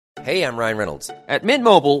Hey, I'm Ryan Reynolds. At Mint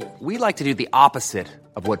Mobile, we like to do the opposite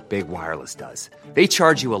of what Big Wireless does. They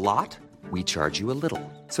charge you a lot, we charge you a little.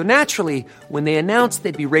 So naturally, when they announced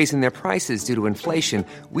they'd be raising their prices due to inflation,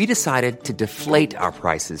 we decided to deflate our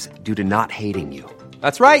prices due to not hating you.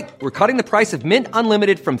 That's right. We're cutting the price of Mint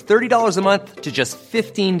Unlimited from $30 a month to just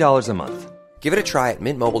 $15 a month. Give it a try at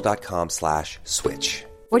mintmobile.com/switch.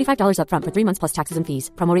 $45 up front for 3 months plus taxes and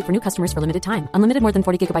fees. Promo rate for new customers for limited time. Unlimited more than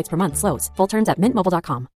 40 gigabytes per month. Slows full terms at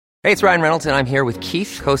mintmobile.com. Hey, it's Ryan Reynolds, and I'm here with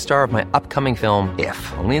Keith, co-star of my upcoming film, If,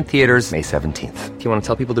 only in theaters May 17th. Do you want to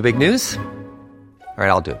tell people the big news? All right,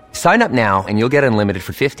 I'll do it. Sign up now and you'll get unlimited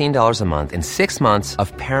for $15 a month and 6 months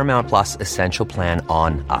of Paramount Plus Essential Plan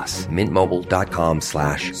on us.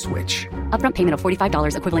 mintmobile.com/switch. Upfront payment of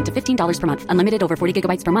 $45 equivalent to $15 per month. Unlimited over 40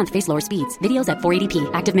 gigabytes per month. Face lower speeds. Videos at 480p.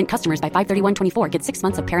 Active Mint customers by 531.24 get 6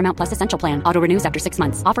 months of Paramount Plus Essential Plan. Auto renews after 6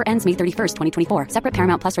 months. Offer ends May 31st, 2024. Separate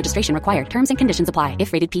Paramount Plus registration required. Terms and conditions apply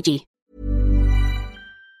if rated PG.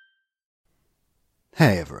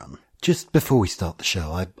 Hey everyone. Just before we start the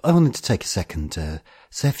show, I wanted to take a second to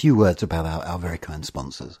say a few words about our very kind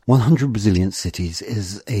sponsors. 100 Resilient Cities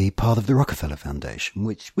is a part of the Rockefeller Foundation,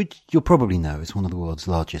 which you'll probably know is one of the world's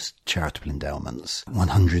largest charitable endowments.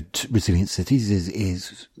 100 Resilient Cities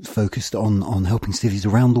is focused on helping cities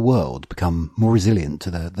around the world become more resilient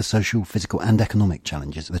to the social, physical and economic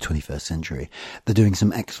challenges of the 21st century. They're doing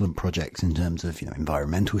some excellent projects in terms of,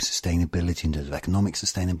 environmental sustainability, in terms of economic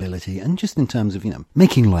sustainability, and just in terms of,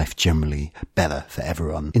 making life generally better for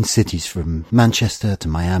everyone in cities from Manchester to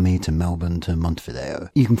Miami to Melbourne to Montevideo.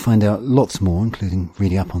 You can find out lots more, including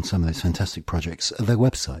reading up on some of those fantastic projects at their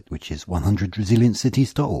website, which is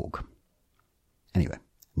 100resilientcities.org. Anyway,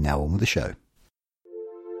 now on with the show.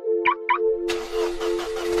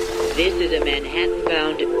 This is a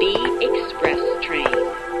Manhattan-bound B Express train.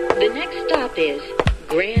 The next stop is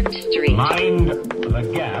Grand Street. Mind the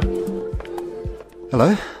gap.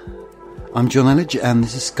 Hello, I'm John Elledge, and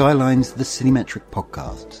this is Skylines, the Cinemetric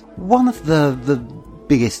podcast. One of the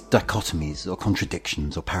biggest dichotomies or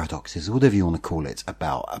contradictions or paradoxes, or whatever you want to call it,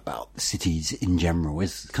 about cities in general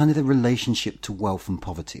is kind of the relationship to wealth and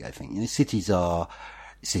poverty, I think. Cities are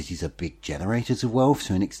big generators of wealth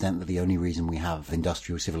to an extent that the only reason we have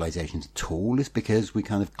industrial civilizations at all is because we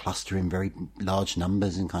kind of cluster in very large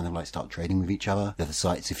numbers and kind of start trading with each other. They're the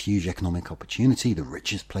sites of huge economic opportunity. The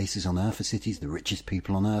richest places on earth are cities. The richest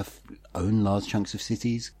people on earth own large chunks of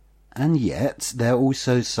cities. And yet, they're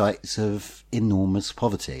also sites of enormous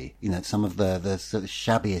poverty. Some of the sort of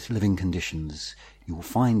shabbiest living conditions you will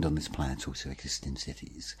find on this planet also exist in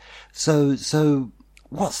cities. So,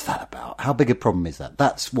 what's that about? How big a problem is that?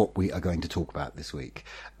 That's what we are going to talk about this week.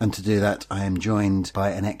 And to do that, I am joined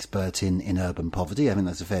by an expert in urban poverty. I think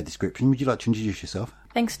that's a fair description. Would you like to introduce yourself?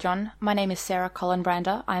 Thanks, John. My name is Sarah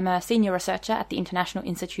Collenbrander. I'm a senior researcher at the International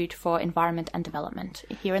Institute for Environment and Development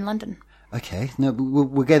here in London. Okay, no,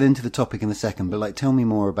 we'll get into the topic in a second, but tell me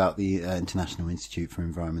more about the International Institute for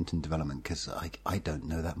Environment and Development, because I don't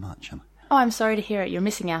know that much. Oh, I'm sorry to hear it. You're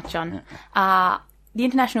missing out, John. The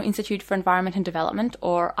International Institute for Environment and Development,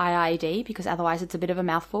 or IIED, because otherwise it's a bit of a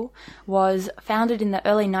mouthful, was founded in the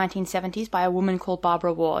early 1970s by a woman called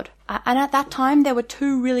Barbara Ward. And at that time, there were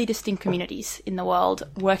two really distinct communities in the world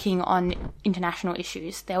working on international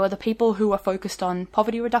issues. There were the people who were focused on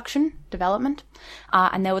poverty reduction, development,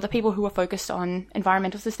 and there were the people who were focused on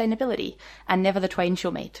environmental sustainability, and never the twain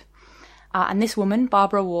shall meet. And this woman,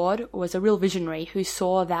 Barbara Ward, was a real visionary who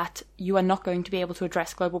saw that you are not going to be able to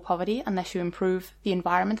address global poverty unless you improve the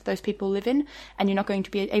environment that those people live in, and you're not going to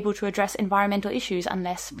be able to address environmental issues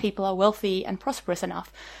unless people are wealthy and prosperous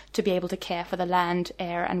enough to be able to care for the land,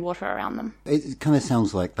 air and water around them. It kind of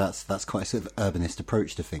sounds like that's quite a sort of urbanist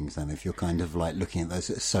approach to things then, if you're kind of looking at those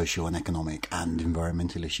sort of social and economic and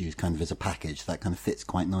environmental issues kind of as a package. That kind of fits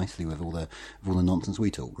quite nicely with all the nonsense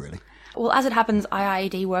we talk, really. Well, as it happens,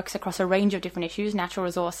 IIED works across a range of different issues: natural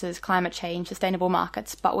resources, climate change, sustainable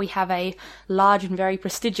markets, but we have a large and very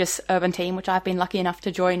prestigious urban team, which I've been lucky enough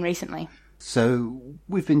to join recently. So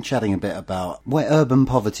we've been chatting a bit about why urban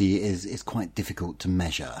poverty is quite difficult to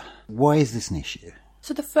measure. Why is this an issue?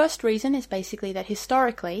 So the first reason is basically that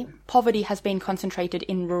historically, poverty has been concentrated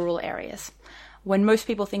in rural areas. When most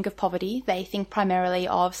people think of poverty, they think primarily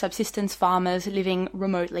of subsistence farmers living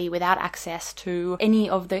remotely without access to any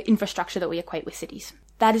of the infrastructure that we equate with cities.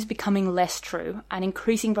 That is becoming less true. An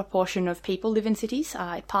increasing proportion of people live in cities.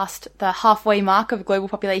 It passed the halfway mark of global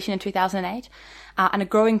population in 2008, and a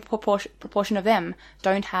growing proportion of them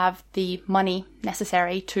don't have the money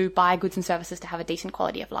necessary to buy goods and services to have a decent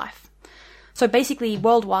quality of life. So basically,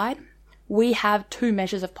 worldwide, we have two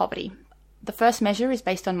measures of poverty. The first measure is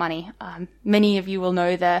based on money. Many of you will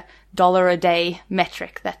know the $1-a-day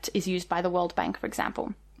metric that is used by the World Bank, for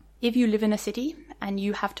example. If you live in a city and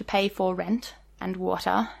you have to pay for rent and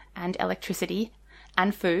water and electricity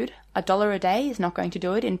and food, $1 a day is not going to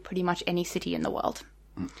do it in pretty much any city in the world.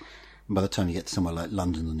 By the time you get to somewhere like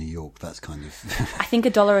London or New York, that's kind of... I think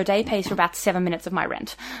 $1 a day pays for about 7 minutes of my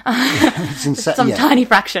rent. It's Some tiny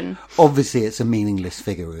fraction. Obviously, it's a meaningless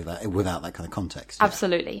figure without that kind of context. Yeah.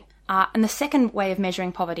 Absolutely. And the second way of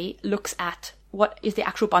measuring poverty looks at what is the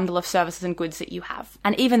actual bundle of services and goods that you have.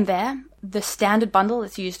 And even there, the standard bundle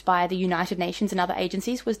that's used by the United Nations and other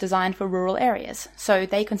agencies was designed for rural areas. So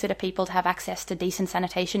they consider people to have access to decent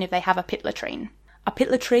sanitation if they have a pit latrine. A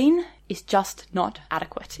pit latrine is just not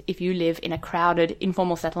adequate if you live in a crowded,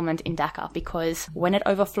 informal settlement in Dhaka, because when it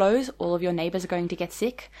overflows, all of your neighbours are going to get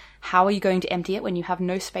sick. How are you going to empty it when you have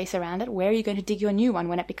no space around it? Where are you going to dig your new one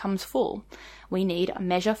when it becomes full? We need a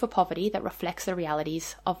measure for poverty that reflects the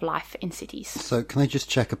realities of life in cities. So can I just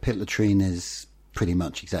check, a pit latrine is pretty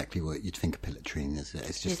much exactly what you'd think a pit latrine is?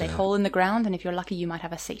 It's just a hole in the ground, and if you're lucky, you might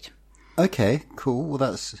have a seat. Okay, cool. Well,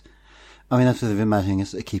 that's... I mean, I'm sort of imagining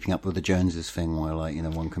it's keeping up with the Joneses thing where, like, you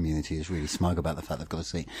know, one community is really smug about the fact they've got a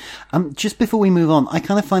seat. Just before we move on, I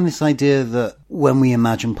kind of find this idea that when we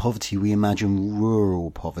imagine poverty, we imagine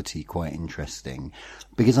rural poverty quite interesting.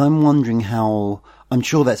 Because I'm wondering how... I'm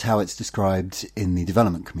sure that's how it's described in the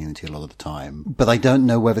development community a lot of the time. But I don't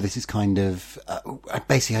know whether this is kind of...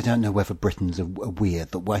 basically, I don't know whether Britons are weird.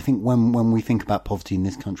 I think when we think about poverty in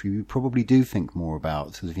this country, we probably do think more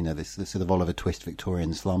about sort of, you know, this sort of Oliver Twist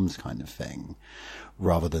Victorian slums kind of thing,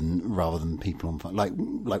 rather than people on...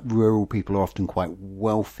 Like rural people are often quite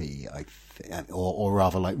wealthy, or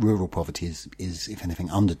rather like rural poverty is, if anything,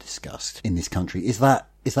 under-discussed in this country. Is that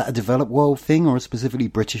a developed world thing or a specifically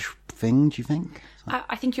British thing, do you think?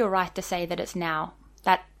 I think you're right to say that it's now,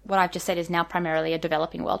 that what I've just said is now primarily a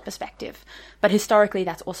developing world perspective. But historically,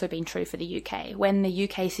 that's also been true for the UK. When the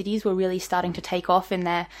UK cities were really starting to take off in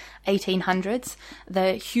the 1800s,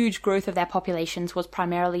 the huge growth of their populations was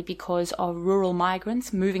primarily because of rural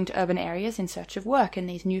migrants moving to urban areas in search of work in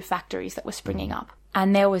these new factories that were springing up.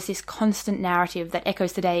 And there was this constant narrative that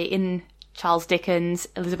echoes today in Charles Dickens,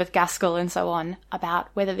 Elizabeth Gaskell, and so on, about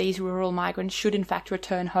whether these rural migrants should in fact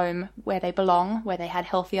return home where they belong, where they had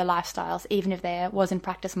healthier lifestyles, even if there was in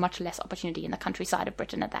practice much less opportunity in the countryside of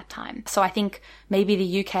Britain at that time. So I think maybe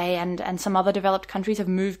the UK and some other developed countries have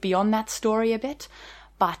moved beyond that story a bit,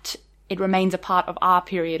 but it remains a part of our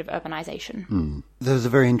period of urbanisation. There was a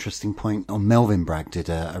very interesting point on Melvin Bragg did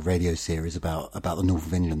a radio series about the north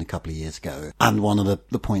of England a couple of years ago. And one of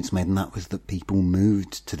the points made in that was that people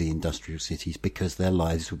moved to the industrial cities because their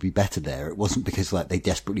lives would be better there. It wasn't because like they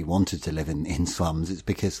desperately wanted to live in slums. It's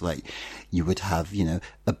because like you would have, you know,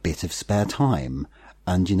 a bit of spare time.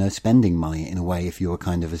 And, you know, spending money in a way, if you're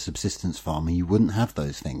kind of a subsistence farmer, you wouldn't have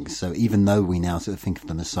those things. So even though we now sort of think of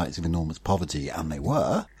them as sites of enormous poverty, and they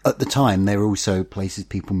were, at the time, they were also places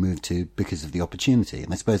people moved to because of the opportunity.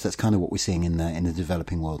 And I suppose that's kind of what we're seeing in the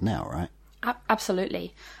developing world now, right?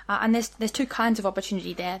 Absolutely. And there's two kinds of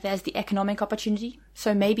opportunity there. There's the economic opportunity.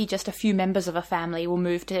 So maybe just a few members of a family will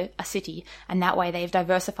move to a city, and that way they've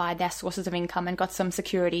diversified their sources of income and got some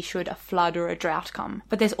security should a flood or a drought come.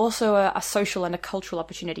 But there's also a social and a cultural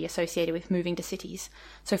opportunity associated with moving to cities.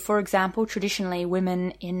 So for example, traditionally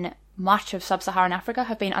women in much of sub-Saharan Africa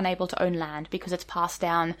have been unable to own land because it's passed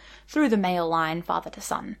down through the male line, father to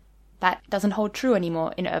son. That doesn't hold true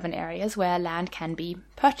anymore in urban areas where land can be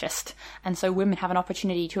purchased. And so women have an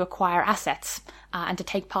opportunity to acquire assets and to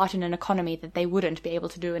take part in an economy that they wouldn't be able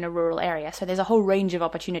to do in a rural area. So there's a whole range of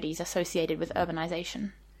opportunities associated with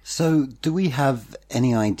urbanisation. So do we have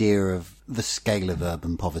any idea of the scale of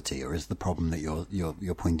urban poverty, or is the problem that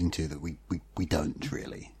you're pointing to that we don't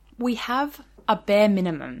really? We have a bare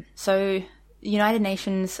minimum. So the United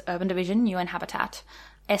Nations Urban Division, UN Habitat,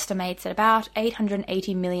 estimates that about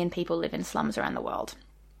 880 million people live in slums around the world.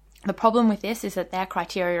 The problem with this is that their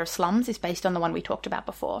criteria of slums is based on the one we talked about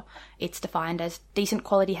before. It's defined as decent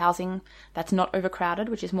quality housing that's not overcrowded,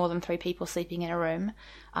 which is more than 3 people sleeping in a room,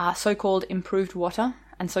 so-called improved water,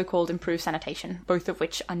 and so-called improved sanitation, both of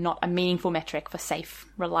which are not a meaningful metric for safe,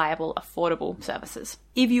 reliable, affordable services.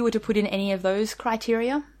 If you were to put in any of those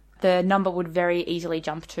criteria, the number would very easily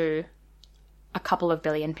jump to a couple of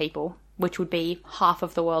billion people, which would be half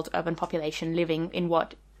of the world's urban population living in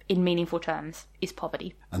what, in meaningful terms, is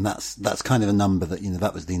poverty. And that's kind of a number that, you know,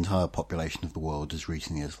 that was the entire population of the world as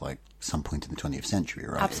recently as, like, some point in the 20th century,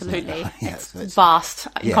 right? Absolutely. Yeah, it's a vast,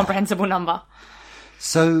 incomprehensible number.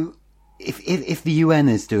 So, if the UN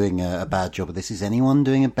is doing a bad job of this, is anyone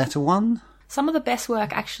doing a better one? Some of the best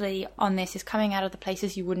work actually on this is coming out of the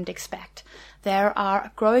places you wouldn't expect. There are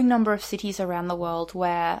a growing number of cities around the world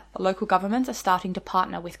where local governments are starting to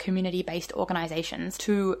partner with community-based organisations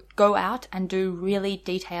to go out and do really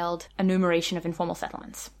detailed enumeration of informal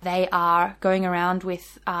settlements. They are going around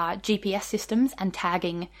with GPS systems and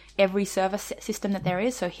tagging every service system that there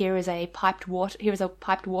is. So here is a piped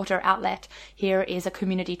water outlet. Here is a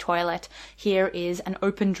community toilet. Here is an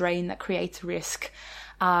open drain that creates risk.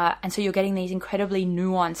 And so you're getting these incredibly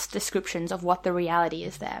nuanced descriptions of what the reality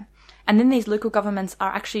is there. And then these local governments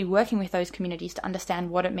are actually working with those communities to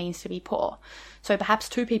understand what it means to be poor. So perhaps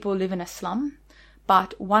two people live in a slum,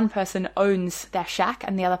 but one person owns their shack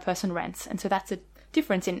and the other person rents. And so that's a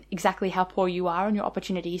difference in exactly how poor you are and your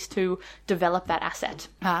opportunities to develop that asset.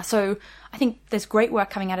 So I think there's great work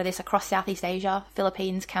coming out of this across Southeast Asia,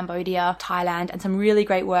 Philippines, Cambodia, Thailand, and some really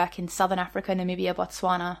great work in Southern Africa, Namibia,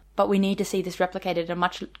 Botswana. But we need to see this replicated at a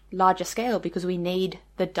much larger scale because we need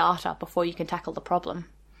the data before you can tackle the problem.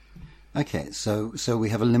 Okay, so we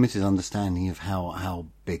have a limited understanding of how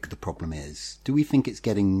big the problem is. Do we think it's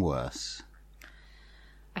getting worse?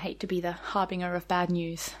 I hate to be the harbinger of bad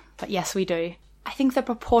news, but yes, we do. I think the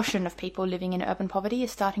proportion of people living in urban poverty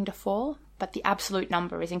is starting to fall, but the absolute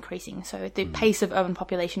number is increasing. So the pace of urban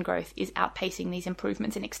population growth is outpacing these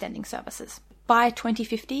improvements in extending services. By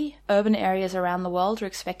 2050, urban areas around the world are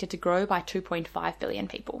expected to grow by 2.5 billion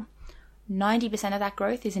people. 90% of that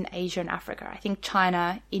growth is in Asia and Africa. I think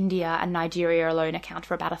China, India, and Nigeria alone account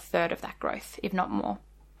for about a third of that growth, if not more.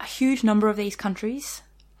 A huge number of these countries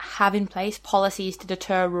have in place policies to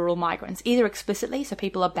deter rural migrants, either explicitly, so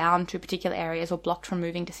people are bound to particular areas or blocked from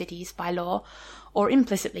moving to cities by law, or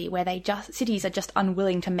implicitly, where cities are just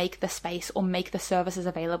unwilling to make the space or make the services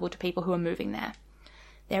available to people who are moving there.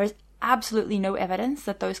 There is absolutely no evidence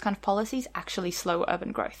that those kind of policies actually slow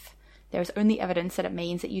urban growth. There is only evidence that it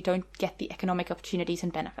means that you don't get the economic opportunities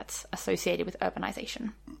and benefits associated with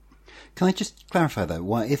urbanisation. Can I just clarify though,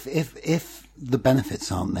 why if the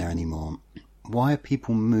benefits aren't there anymore, why are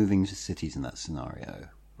people moving to cities in that scenario?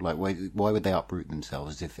 Like, why would they uproot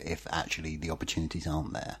themselves if actually the opportunities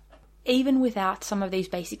aren't there? Even without some of these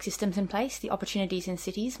basic systems in place, the opportunities in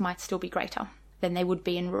cities might still be greater than they would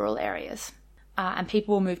be in rural areas. And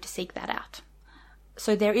people will move to seek that out.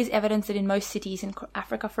 So there is evidence that in most cities in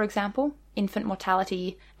Africa, for example, infant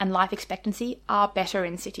mortality and life expectancy are better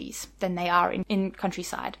in cities than they are in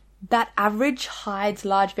countryside. That average hides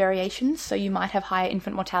large variations, so you might have higher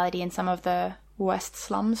infant mortality in some of the worst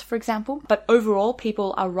slums, for example. But overall,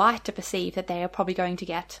 people are right to perceive that they are probably going to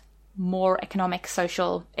get more economic,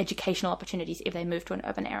 social, educational opportunities if they move to an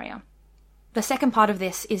urban area. The second part of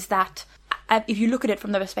this is that if you look at it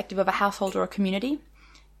from the perspective of a household or a community,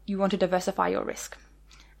 you want to diversify your risk.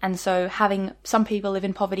 And so having some people live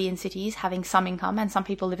in poverty in cities, having some income, and some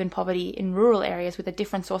people live in poverty in rural areas with a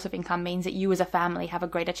different source of income means that you as a family have a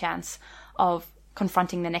greater chance of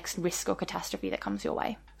confronting the next risk or catastrophe that comes your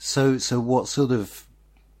way. So what sort of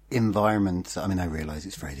environment, I mean, I realise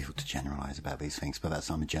it's very difficult to generalise about these things, but that's,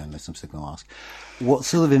 I'm a journalist, I'm still going to ask, what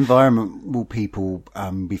sort of environment will people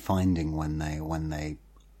be finding when they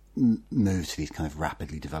move to these kind of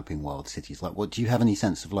rapidly developing world cities? Like, what do you have any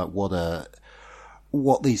sense of, like,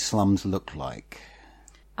 what these slums look like?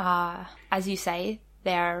 As you say,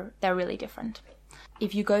 they're really different.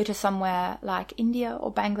 If you go to somewhere like India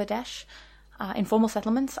or Bangladesh, informal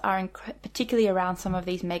settlements are particularly around some of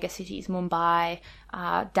these mega cities, Mumbai,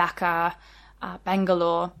 Dhaka,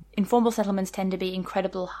 Bangalore. Informal settlements tend to be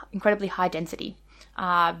incredibly high density,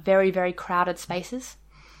 very, very crowded spaces.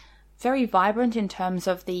 Very vibrant in terms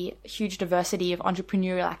of the huge diversity of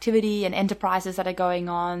entrepreneurial activity and enterprises that are going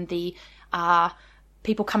on, the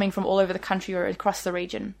people coming from all over the country or across the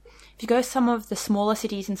region. If you go to some of the smaller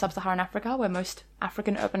cities in sub-Saharan Africa, where most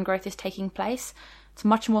African urban growth is taking place, it's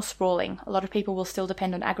much more sprawling. A lot of people will still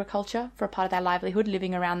depend on agriculture for a part of their livelihood,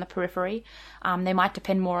 living around the periphery. They might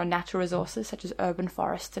depend more on natural resources, such as urban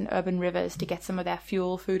forests and urban rivers, to get some of their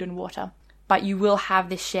fuel, food and water. But you will have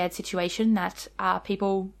this shared situation that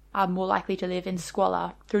people are more likely to live in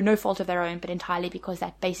squalor through no fault of their own, but entirely because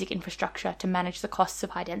that basic infrastructure to manage the costs of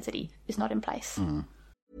high density is not in place.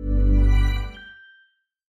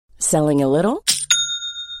 Selling a little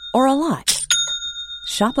or a lot?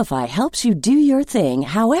 Shopify helps you do your thing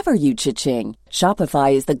however you cha-ching.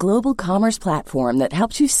 Shopify is the global commerce platform that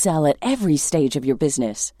helps you sell at every stage of your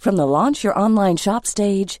business. From the launch your online shop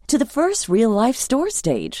stage to the first real-life store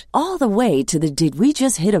stage, all the way to the did we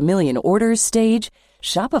just hit a million orders stage.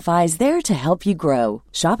 Shopify is there to help you grow.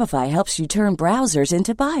 Shopify helps you turn browsers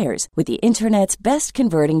into buyers with the internet's best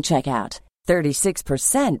converting checkout.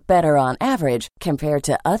 36% better on average compared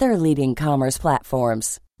to other leading commerce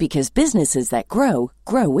platforms. Because businesses that grow,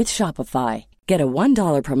 grow with Shopify. Get a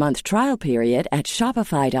 $1 per month trial period at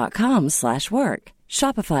shopify.com/work.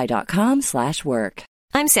 Shopify.com/work.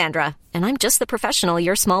 I'm Sandra, and I'm just the professional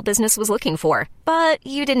your small business was looking for. But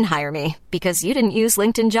you didn't hire me because you didn't use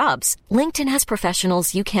LinkedIn Jobs. LinkedIn has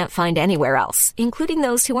professionals you can't find anywhere else, including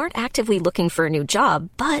those who aren't actively looking for a new job,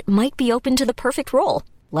 but might be open to the perfect role,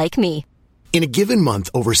 like me. In a given month,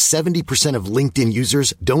 over 70% of LinkedIn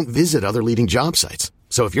users don't visit other leading job sites.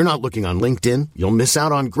 So if you're not looking on LinkedIn, you'll miss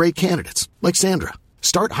out on great candidates like Sandra.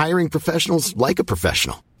 Start hiring professionals like a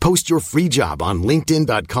professional. Post your free job on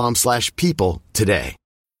linkedin.com/people today.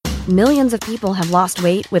 Millions of people have lost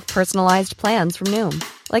weight with personalized plans from Noom.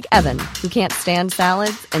 Like Evan, who can't stand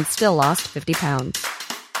salads and still lost 50 pounds.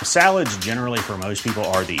 Salads generally for most people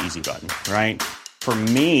are the easy button, right? For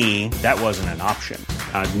me, that wasn't an option.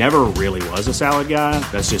 I never really was a salad guy.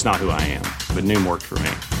 That's just not who I am. But Noom worked for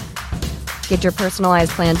me. Get your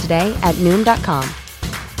personalized plan today at Noom.com.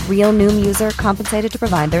 Real Noom user compensated to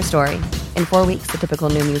provide their story. In 4 weeks, the typical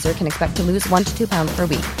Noom user can expect to lose 1 to 2 pounds per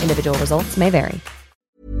week. Individual results may vary.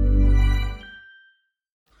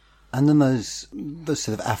 And then those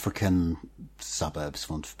sort of African suburbs,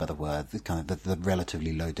 for want of a better word, the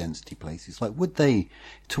relatively low density places, like would they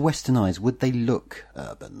look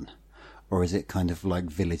urban? Or is it kind of like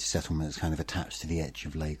village settlements kind of attached to the edge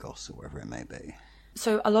of Lagos or wherever it may be?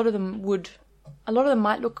 So a lot of them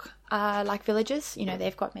might look like villages. You know,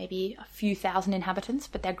 they've got maybe a few thousand inhabitants,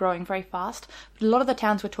 but they're growing very fast. But a lot of the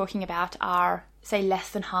towns we're talking about are, say,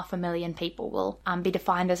 less than 500,000 people will be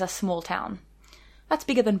defined as a small town. That's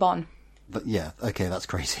bigger than Bonn. But yeah, okay, that's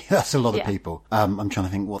crazy. That's a lot of people. I'm trying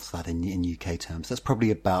to think, what's that in UK terms? That's probably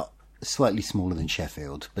about slightly smaller than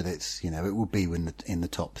Sheffield, but it's, it will be in the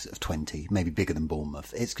top of 20, maybe bigger than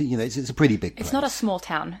Bournemouth. It's, it's a pretty big place. It's not a small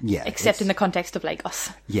town, yeah, except in the context of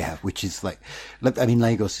Lagos. Yeah, which is like,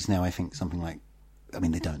 Lagos is now, I think, something like,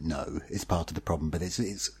 they don't know. It's part of the problem, but it's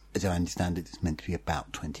as I understand it, it's meant to be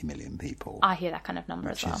about 20 million people. I hear that kind of number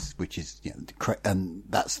as well. Which is, and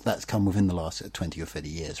that's come within the last 20 or 30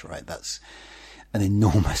 years, right? That's an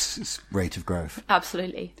enormous rate of growth.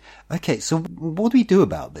 Absolutely. Okay, so what do we do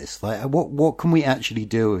about this? Like, what can we actually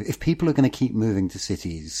do if people are going to keep moving to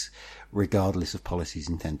cities, regardless of policies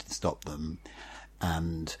intended to stop them?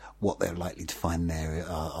 And what they're likely to find there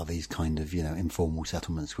are these kind of, informal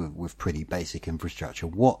settlements with pretty basic infrastructure.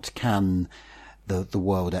 What can the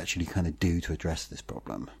world actually kind of do to address this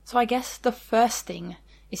problem? So I guess the first thing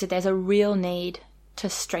is that there's a real need to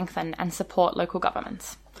strengthen and support local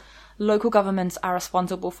governments. Local governments are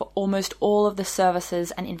responsible for almost all of the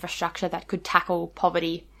services and infrastructure that could tackle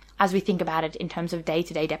poverty as we think about it in terms of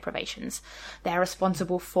day-to-day deprivations. They're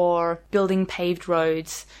responsible for building paved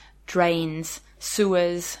roads, drains,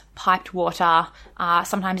 sewers, piped water,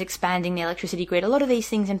 sometimes expanding the electricity grid. A lot of these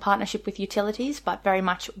things in partnership with utilities, but very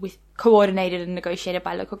much coordinated and negotiated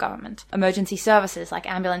by local government. Emergency services like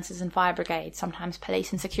ambulances and fire brigades, sometimes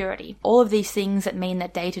police and security. All of these things that mean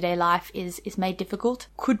that day-to-day life is made difficult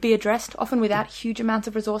could be addressed, often without huge amounts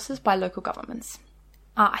of resources, by local governments.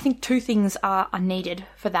 I think two things are needed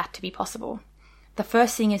for that to be possible. The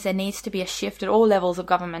first thing is there needs to be a shift at all levels of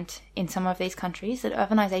government in some of these countries that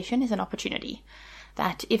urbanisation is an opportunity.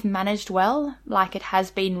 That if managed well, like it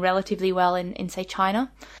has been relatively well in say,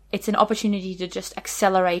 China, it's an opportunity to just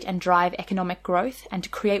accelerate and drive economic growth and to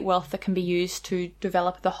create wealth that can be used to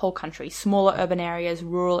develop the whole country, smaller urban areas,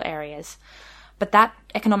 rural areas. But that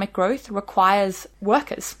economic growth requires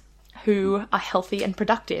workers who are healthy and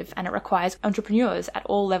productive, and it requires entrepreneurs at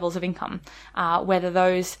all levels of income, whether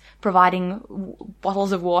those providing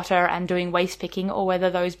bottles of water and doing waste picking, or whether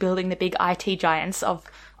those building the big IT giants of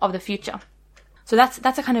the future. So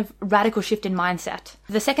that's a kind of radical shift in mindset.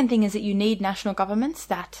 The second thing is that you need national governments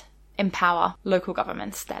that empower local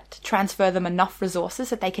governments, that transfer them enough resources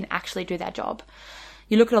that they can actually do their job.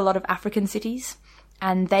 You look at a lot of African cities,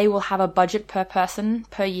 and they will have a budget per person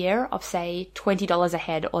per year of, say, $20 a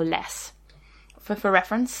head or less. For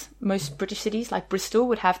reference, most British cities like Bristol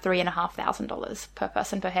would have $3,500 per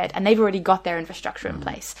person per head, and they've already got their infrastructure in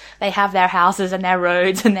place. They have their houses and their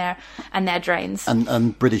roads and their drains.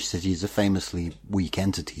 And British cities are famously weak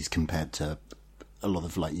entities compared to a lot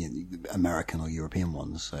of American or European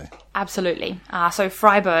ones. So absolutely. So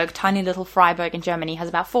Freiburg, tiny little Freiburg in Germany, has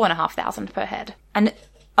about $4,500 per head, and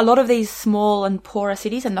a lot of these small and poorer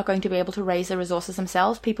cities are not going to be able to raise the resources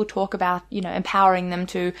themselves. People talk about, empowering them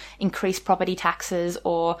to increase property taxes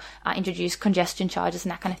or introduce congestion charges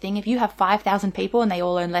and that kind of thing. If you have 5,000 people and they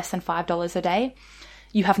all earn less than $5 a day,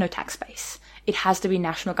 you have no tax base. It has to be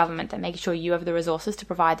national government that makes sure you have the resources to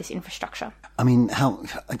provide this infrastructure. I mean,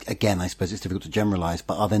 again, I suppose it's difficult to generalise,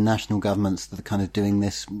 but are there national governments that are kind of doing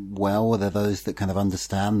this well? Are there those that kind of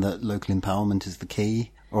understand that local empowerment is the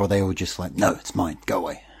key? Or are they all just like, no, it's mine, go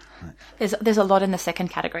away? Right. There's a lot in the second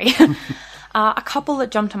category. A couple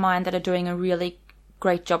that jump to mind that are doing a really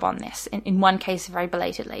great job on this, in one case very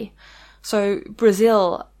belatedly. So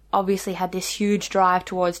Brazil obviously had this huge drive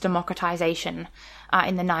towards democratization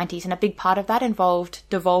in the 90s, and a big part of that involved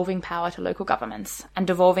devolving power to local governments and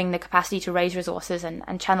devolving the capacity to raise resources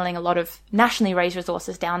and channeling a lot of nationally raised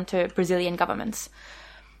resources down to Brazilian governments.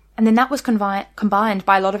 And then that was combined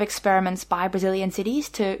by a lot of experiments by Brazilian cities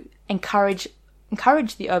to encourage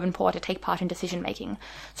the urban poor to take part in decision making.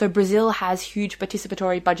 So Brazil has huge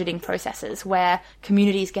participatory budgeting processes where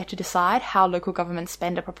communities get to decide how local governments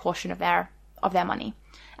spend a proportion of their money.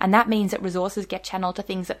 And that means that resources get channeled to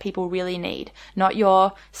things that people really need. Not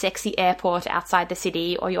your sexy airport outside the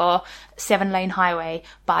city or your 7-lane highway,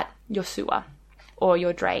 but your sewer or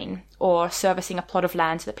your drain or servicing a plot of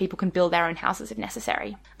land so that people can build their own houses if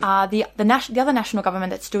necessary. The other national government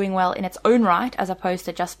that's doing well in its own right, as opposed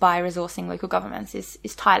to just by resourcing local governments, is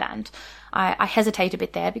Thailand. I hesitate a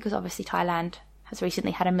bit there because obviously Thailand has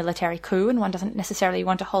recently had a military coup and one doesn't necessarily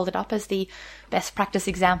want to hold it up as the best practice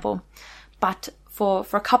example. But for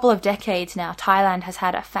a couple of decades now, Thailand has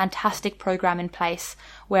had a fantastic program in place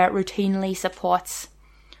where it routinely supports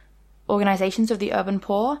organisations of the urban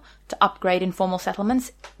poor to upgrade informal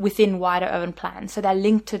settlements within wider urban plans. So they're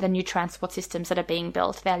linked to the new transport systems that are being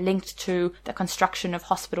built. They're linked to the construction of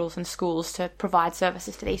hospitals and schools to provide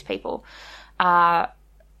services to these people. And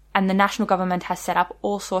the national government has set up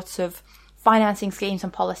all sorts of financing schemes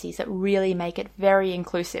and policies that really make it very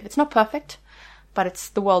inclusive. It's not perfect, but it's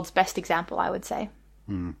the world's best example, I would say.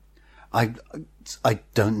 I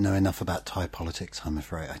don't know enough about Thai politics, I'm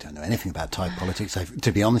afraid. I don't know anything about Thai politics.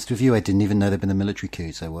 To be honest with you, I didn't even know there'd been a military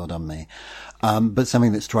coup, so well done me. But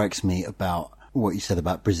something that strikes me about what you said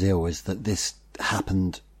about Brazil is that this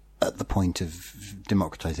happened at the point of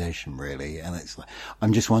democratization, really. And it's like,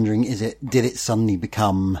 I'm just wondering, did it suddenly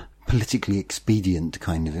become politically expedient to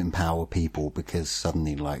kind of empower people because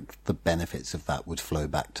suddenly like the benefits of that would flow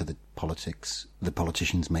back to the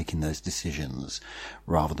politicians making those decisions,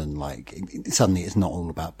 rather than like suddenly it's not all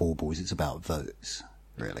about baubles, it's about votes,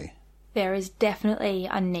 really? There is definitely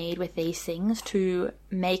a need with these things to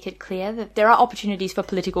make it clear that there are opportunities for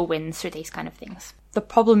political wins through these kind of things. The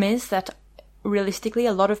problem is that realistically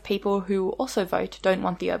a lot of people who also vote don't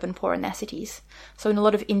want the urban poor in their cities. So in a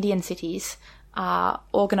lot of Indian cities,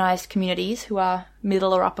 organised communities who are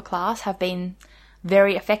middle or upper class have been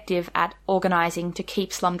very effective at organising to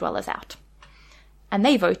keep slum dwellers out. And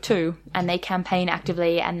they vote too, and they campaign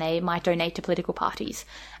actively, and they might donate to political parties.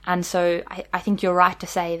 And so I think you're right to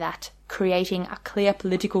say that creating a clear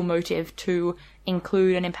political motive to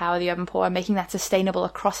include and empower the urban poor, making that sustainable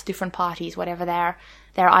across different parties, whatever their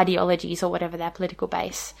ideologies or whatever their political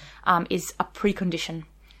base, is a precondition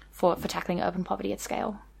for tackling urban poverty at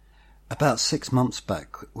scale. About 6 months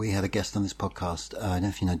back, we had a guest on this podcast. I don't know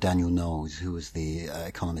if you know Daniel Knowles, who was the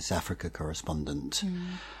Economist Africa correspondent.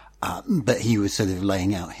 But he was sort of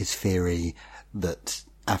laying out his theory that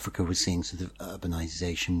Africa was seeing sort of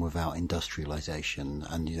urbanization without industrialization.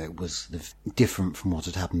 And, you know, it was sort of different from what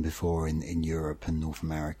had happened before in Europe and North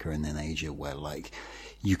America and then Asia, where like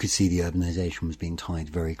you could see the urbanization was being tied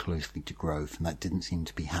very closely to growth. And that didn't seem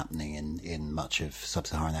to be happening in much of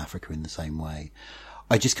sub-Saharan Africa in the same way.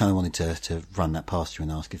 I just kind of wanted to run that past you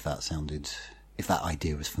and ask if that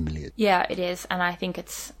idea was familiar. Yeah, it is, and I think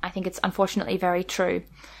it's unfortunately very true.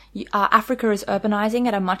 Africa is urbanizing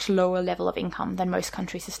at a much lower level of income than most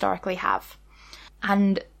countries historically have,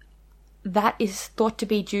 and that is thought to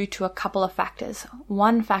be due to a couple of factors.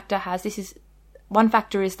 One factor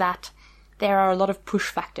is that there are a lot of push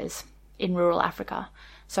factors in rural Africa.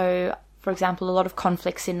 So, for example, a lot of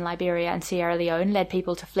conflicts in Liberia and Sierra Leone led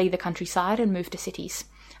people to flee the countryside and move to cities,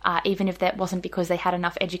 even if that wasn't because they had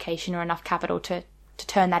enough education or enough capital to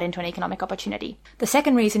turn that into an economic opportunity. The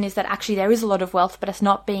second reason is that actually there is a lot of wealth, but it's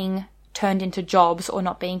not being turned into jobs or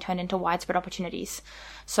not being turned into widespread opportunities.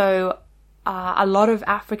 So a lot of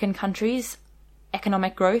African countries,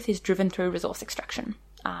 economic growth is driven through resource extraction,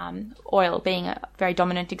 oil being a very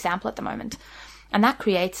dominant example at the moment. And that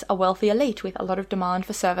creates a wealthy elite with a lot of demand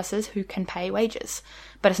for services who can pay wages.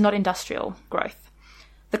 But it's not industrial growth.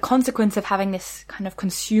 The consequence of having this kind of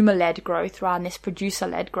consumer-led growth rather than this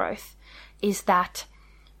producer-led growth is that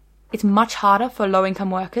It's much harder for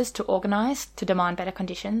low-income workers to organise, to demand better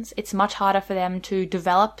conditions. It's much harder for them to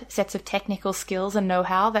develop sets of technical skills and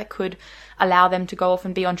know-how that could allow them to go off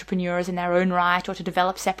and be entrepreneurs in their own right or to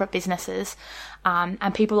develop separate businesses.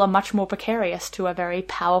 And people are much more precarious to a very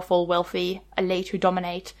powerful, wealthy elite who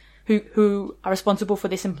dominate, who are responsible for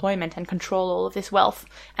this employment and control all of this wealth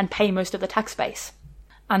and pay most of the tax base.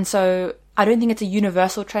 And so I don't think it's a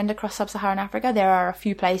universal trend across sub-Saharan Africa. There are a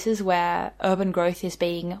few places where urban growth is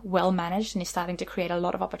being well managed and is starting to create a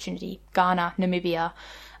lot of opportunity. Ghana, Namibia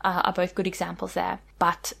are both good examples there.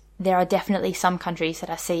 But there are definitely some countries that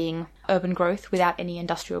are seeing urban growth without any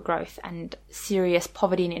industrial growth, and serious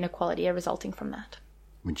poverty and inequality are resulting from that.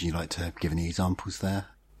 Would you like to give any examples there?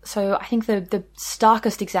 So I think the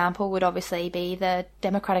starkest example would obviously be the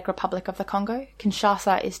Democratic Republic of the Congo.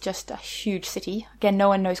 Kinshasa is just a huge city. Again, no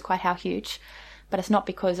one knows quite how huge, but it's not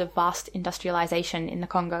because of vast industrialization in the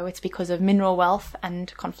Congo. It's because of mineral wealth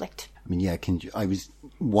and conflict. I mean, yeah, I was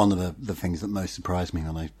one of the things that most surprised me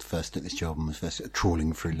when I first took this job and was first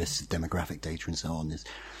trawling through lists of demographic data and so on is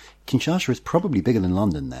Kinshasa is probably bigger than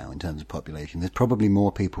London now in terms of population. There's probably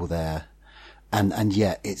more people there, and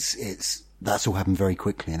yet it's that's all happened very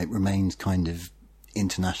quickly, and it remains kind of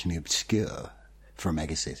internationally obscure for a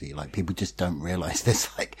megacity. Like, people just don't realise there's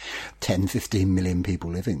like 10, 15 million people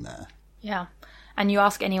living there. Yeah. And you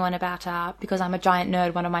ask anyone about, because I'm a giant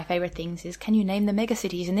nerd, one of my favourite things is, can you name the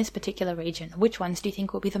megacities in this particular region? Which ones do you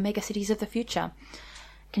think will be the megacities of the future?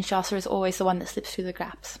 Kinshasa is always the one that slips through the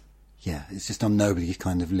gaps. Yeah, it's just on nobody's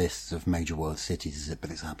kind of lists of major world cities, is it? But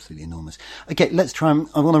it's absolutely enormous. Okay, let's try and,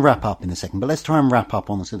 I want to wrap up in a second, but let's try and wrap up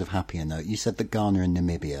on a sort of happier note. You said that Ghana and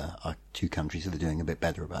Namibia are two countries that are doing a bit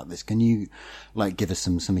better about this. Can you, give us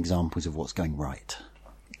some examples of what's going right?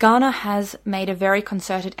 Ghana has made a very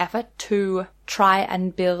concerted effort to try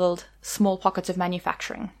and build small pockets of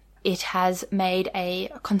manufacturing. It has made a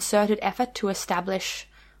concerted effort to establish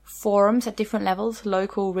forums at different levels,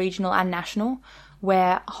 local, regional and national,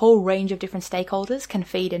 where a whole range of different stakeholders can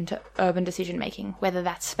feed into urban decision-making, whether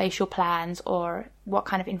that's spatial plans or what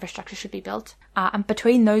kind of infrastructure should be built. And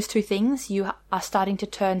between those two things, you are starting to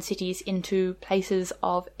turn cities into places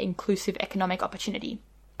of inclusive economic opportunity.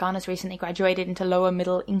 Ghana's recently graduated into lower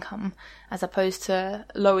middle income as opposed to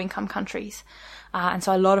low-income countries. And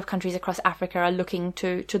so a lot of countries across Africa are looking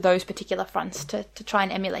to those particular fronts to try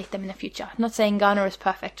and emulate them in the future. I'm not saying Ghana is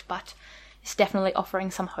perfect, but it's definitely offering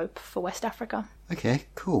some hope for West Africa. Okay,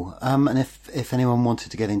 cool. And if anyone wanted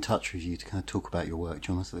to get in touch with you to kind of talk about your work,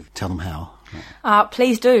 do you want to tell them how?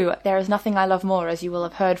 Please do. There is nothing I love more, as you will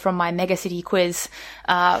have heard from my megacity quiz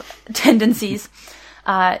tendencies.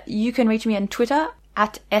 You can reach me on Twitter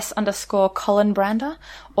at @S_Colin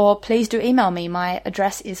or please do email me. My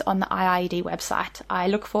address is on the IIED website. I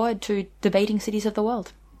look forward to debating cities of the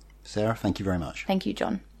world. Sarah, thank you very much. Thank you,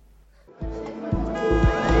 John.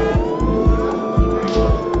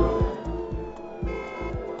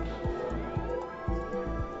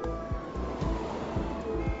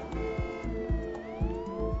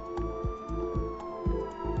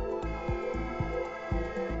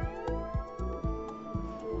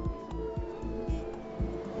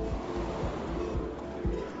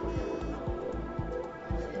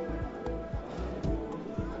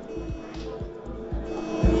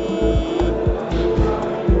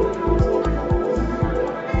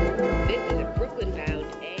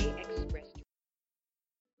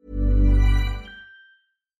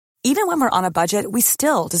 Even when we're on a budget, we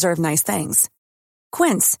still deserve nice things.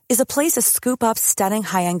 Quince is a place to scoop up stunning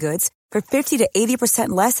high-end goods for 50 to 80%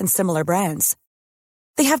 less than similar brands.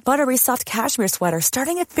 They have buttery soft cashmere sweaters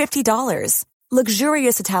starting at $50,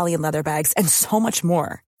 luxurious Italian leather bags, and so much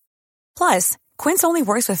more. Plus, Quince only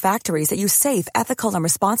works with factories that use safe, ethical, and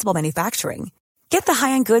responsible manufacturing. Get the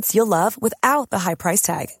high-end goods you'll love without the high price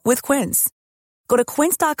tag with Quince. Go to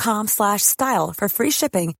quince.com/style for free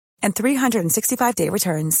shipping and 365-day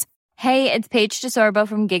returns. Hey, it's Paige DeSorbo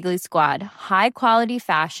from Giggly Squad. High quality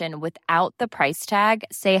fashion without the price tag.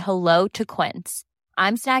 Say hello to Quince.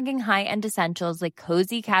 I'm snagging high-end essentials like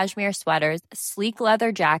cozy cashmere sweaters, sleek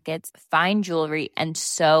leather jackets, fine jewelry, and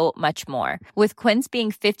so much more. With Quince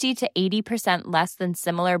being 50 to 80% less than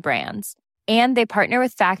similar brands. And they partner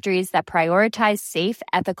with factories that prioritize safe,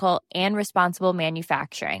 ethical, and responsible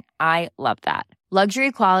manufacturing. I love that.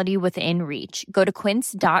 Luxury quality within reach. Go to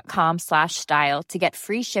quince.com/style to get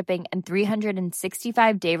free shipping and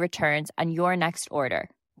 365-day returns on your next order.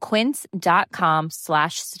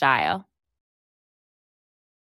 Quince.com/style.